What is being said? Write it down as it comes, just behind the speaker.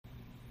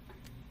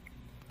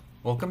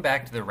Welcome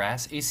back to the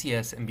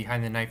RAS-ACS and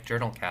Behind the Knife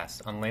Journal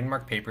cast on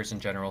landmark papers in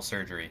general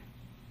surgery.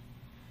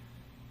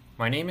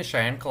 My name is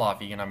Shayan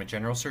Khalafi and I'm a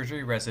general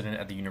surgery resident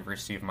at the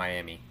University of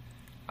Miami.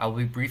 I will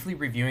be briefly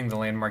reviewing the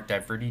landmark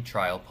DIVERTI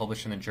trial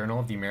published in the Journal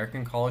of the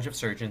American College of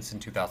Surgeons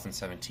in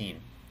 2017.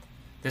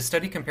 This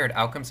study compared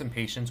outcomes in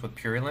patients with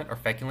purulent or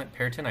feculent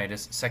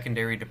peritonitis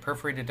secondary to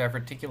perforated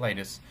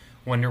diverticulitis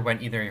who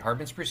underwent either a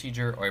Hartmann's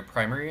procedure or a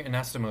primary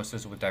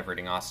anastomosis with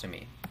diverting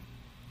ostomy.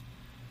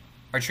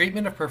 Our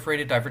treatment of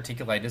perforated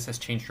diverticulitis has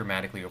changed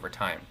dramatically over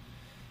time.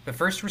 The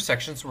first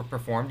resections were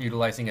performed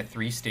utilizing a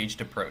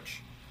three-staged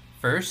approach.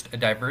 First, a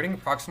diverting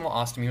proximal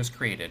ostomy was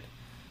created,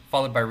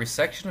 followed by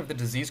resection of the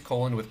diseased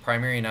colon with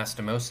primary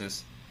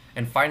anastomosis,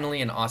 and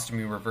finally an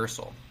ostomy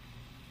reversal.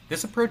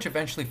 This approach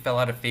eventually fell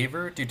out of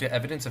favor due to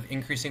evidence of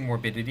increasing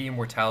morbidity and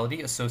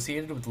mortality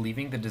associated with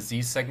leaving the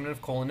diseased segment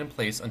of colon in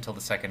place until the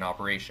second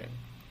operation.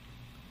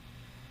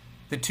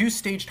 The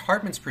two-staged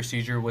Hartmann's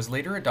procedure was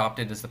later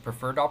adopted as the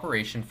preferred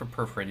operation for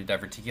perforated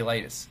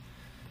diverticulitis.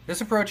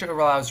 This approach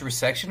allows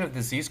resection of the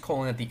diseased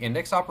colon at the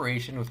index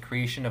operation with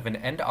creation of an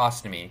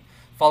endostomy,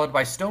 followed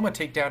by stoma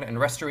takedown and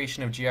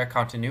restoration of GI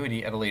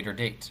continuity at a later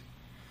date.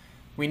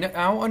 We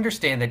now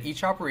understand that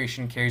each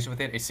operation carries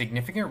with it a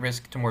significant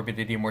risk to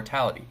morbidity and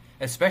mortality,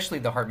 especially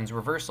the Hartmann's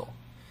reversal.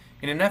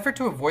 In an effort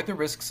to avoid the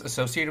risks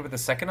associated with the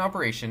second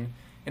operation,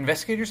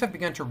 investigators have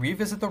begun to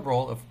revisit the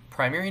role of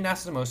primary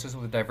anastomosis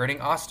with diverting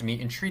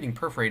ostomy in treating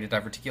perforated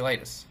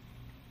diverticulitis.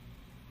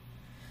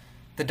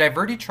 The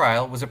DIVERTI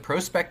trial was a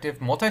prospective,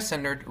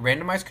 multi-centered,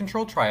 randomized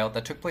controlled trial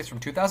that took place from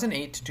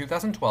 2008 to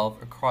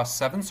 2012 across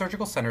 7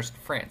 surgical centers in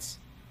France.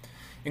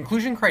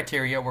 Inclusion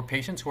criteria were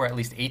patients who were at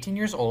least 18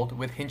 years old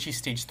with Hinchey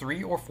Stage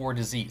III or IV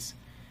disease.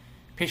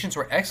 Patients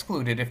were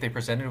excluded if they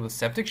presented with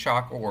septic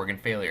shock or organ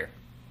failure.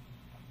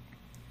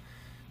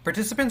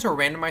 Participants were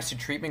randomized to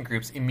treatment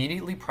groups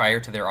immediately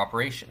prior to their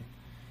operation.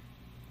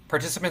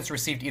 Participants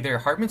received either a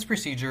Hartmann's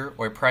procedure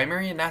or a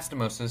primary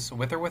anastomosis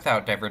with or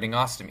without diverting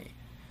ostomy.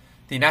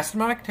 The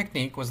anastomotic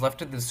technique was left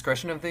to the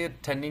discretion of the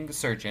attending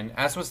surgeon,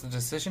 as was the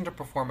decision to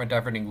perform a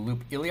diverting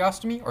loop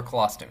ileostomy or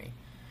colostomy.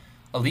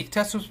 A leak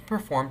test was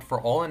performed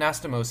for all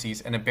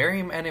anastomoses, and a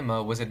barium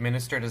enema was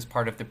administered as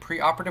part of the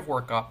preoperative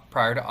workup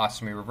prior to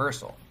ostomy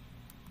reversal.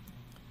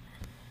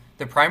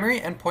 The primary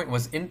endpoint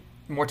was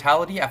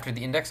mortality after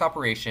the index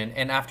operation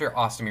and after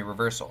ostomy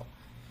reversal.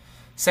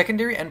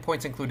 Secondary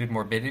endpoints included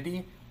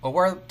morbidity,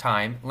 OR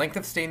time, length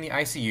of stay in the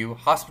ICU,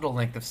 hospital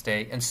length of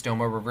stay, and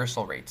stoma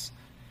reversal rates.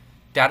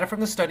 Data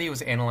from the study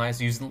was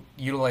analyzed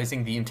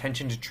utilizing the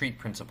intention to treat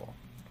principle.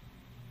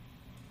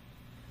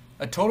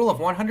 A total of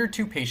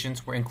 102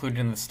 patients were included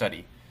in the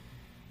study.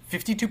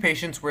 52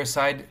 patients were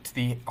assigned to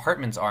the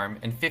Hartmann's arm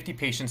and 50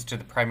 patients to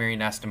the primary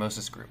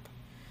anastomosis group.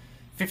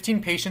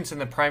 15 patients in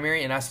the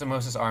primary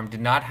anastomosis arm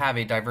did not have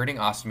a diverting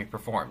ostomy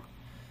performed.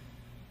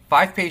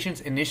 5 patients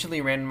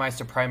initially randomized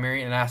to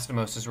primary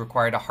anastomosis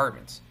required a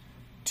Hartmann's,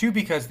 2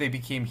 because they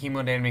became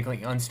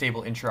hemodynamically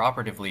unstable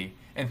intraoperatively,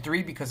 and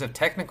 3 because of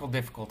technical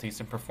difficulties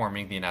in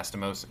performing the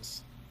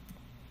anastomosis.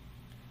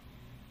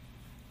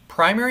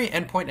 Primary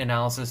endpoint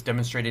analysis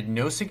demonstrated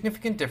no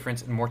significant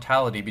difference in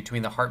mortality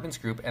between the Hartmann's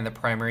group and the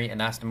primary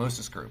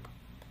anastomosis group.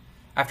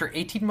 After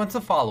 18 months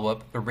of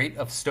follow-up, the rate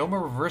of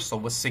stoma reversal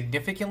was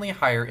significantly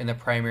higher in the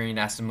primary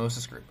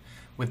anastomosis group,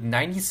 with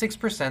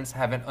 96%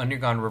 having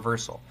undergone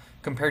reversal,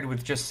 compared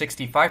with just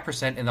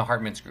 65% in the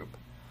Hartmann's group.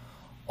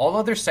 All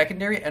other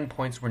secondary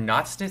endpoints were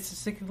not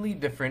statistically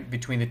different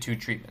between the two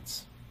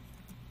treatments.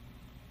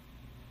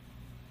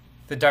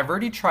 The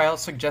DIVERTI trial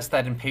suggests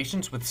that in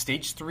patients with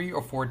stage 3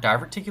 or 4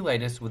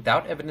 diverticulitis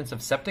without evidence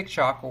of septic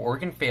shock or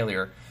organ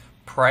failure,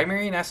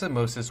 primary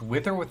anastomosis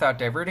with or without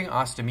diverting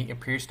ostomy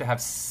appears to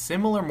have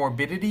similar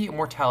morbidity and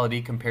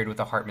mortality compared with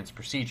the Hartmann's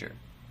procedure.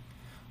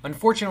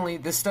 Unfortunately,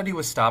 this study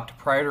was stopped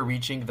prior to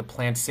reaching the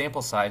planned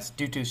sample size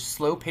due to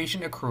slow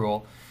patient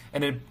accrual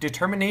and a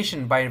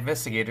determination by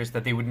investigators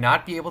that they would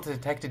not be able to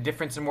detect a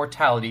difference in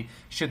mortality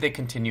should they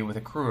continue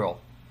with accrual.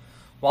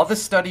 While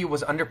this study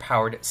was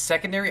underpowered,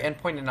 secondary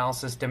endpoint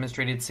analysis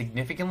demonstrated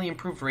significantly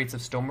improved rates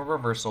of stoma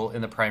reversal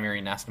in the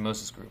primary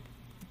anastomosis group.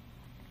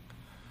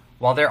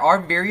 While there are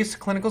various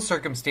clinical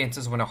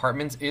circumstances when a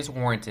Hartmann's is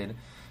warranted,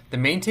 the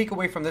main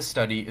takeaway from this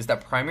study is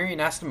that primary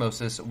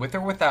anastomosis with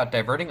or without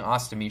diverting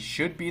ostomy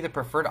should be the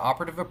preferred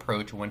operative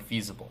approach when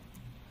feasible.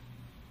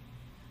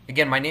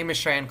 Again, my name is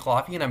Shayan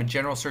Khalafi and I'm a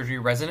general surgery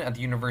resident at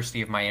the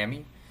University of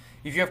Miami.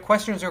 If you have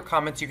questions or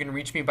comments, you can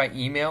reach me by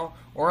email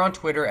or on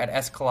Twitter at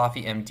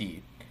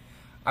sKhalafimd.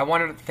 I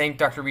wanted to thank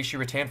Dr. Rishi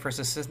Rattan for his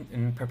assistance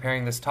in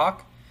preparing this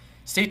talk.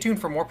 Stay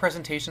tuned for more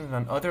presentations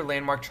on other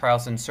landmark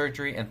trials in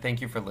surgery, and thank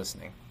you for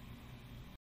listening.